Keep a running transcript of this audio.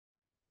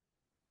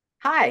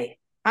Hi,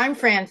 I'm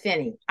Fran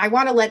Finney. I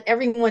want to let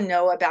everyone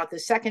know about the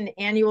second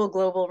annual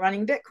Global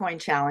Running Bitcoin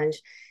Challenge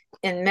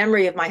in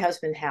memory of my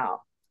husband,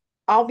 Hal.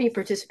 I'll be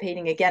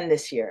participating again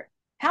this year.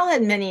 Hal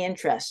had many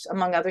interests.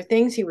 Among other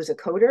things, he was a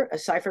coder, a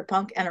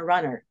cypherpunk, and a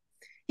runner.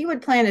 He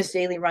would plan his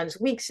daily runs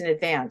weeks in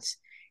advance.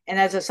 And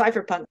as a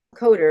cypherpunk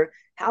coder,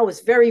 Hal was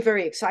very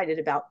excited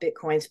about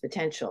Bitcoin's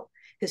potential.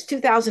 His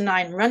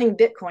 2009 Running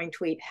Bitcoin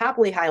tweet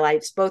happily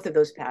highlights both of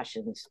those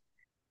passions.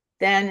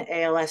 Then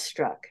ALS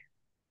struck.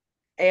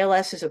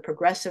 ALS is a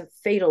progressive,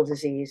 fatal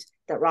disease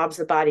that robs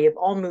the body of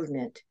all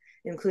movement,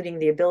 including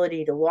the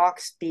ability to walk,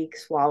 speak,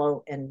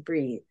 swallow, and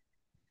breathe.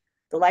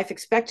 The life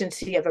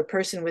expectancy of a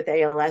person with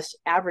ALS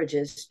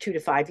averages 2 to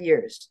 5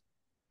 years.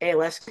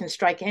 ALS can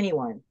strike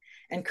anyone,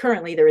 and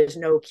currently there is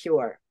no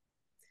cure.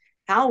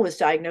 Hal was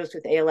diagnosed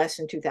with ALS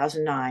in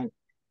 2009,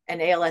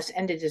 and ALS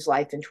ended his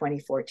life in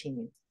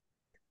 2014.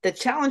 The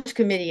Challenge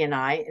Committee and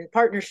I, in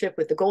partnership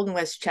with the Golden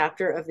West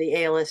chapter of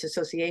the ALS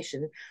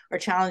Association, are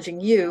challenging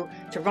you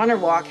to run or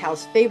walk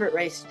Hal's favorite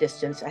race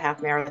distance, a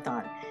half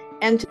marathon,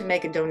 and to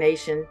make a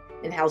donation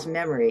in Hal's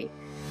memory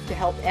to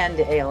help end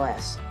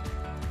ALS.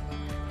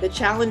 The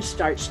challenge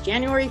starts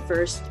January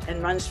 1st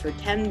and runs for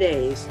 10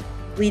 days,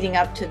 leading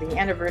up to the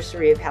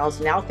anniversary of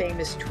Hal's now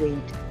famous tweet,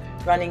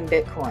 Running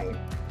Bitcoin.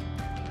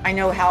 I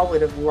know Hal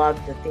would have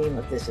loved the theme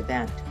of this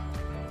event.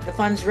 The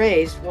funds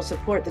raised will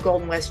support the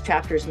Golden West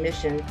chapter's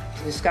mission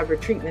to discover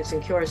treatments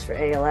and cures for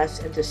ALS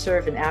and to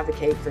serve and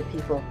advocate for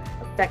people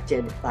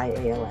affected by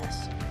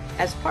ALS.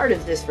 As part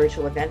of this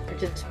virtual event,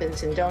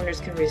 participants and donors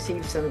can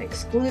receive some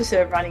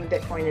exclusive Running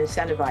Bitcoin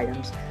incentive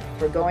items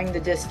for going the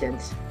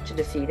distance to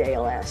defeat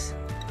ALS.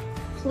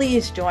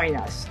 Please join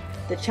us.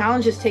 The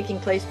challenge is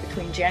taking place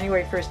between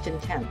January 1st and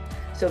 10th,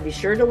 so be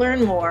sure to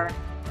learn more,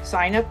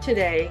 sign up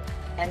today,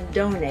 and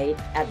donate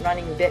at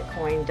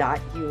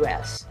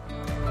runningbitcoin.us.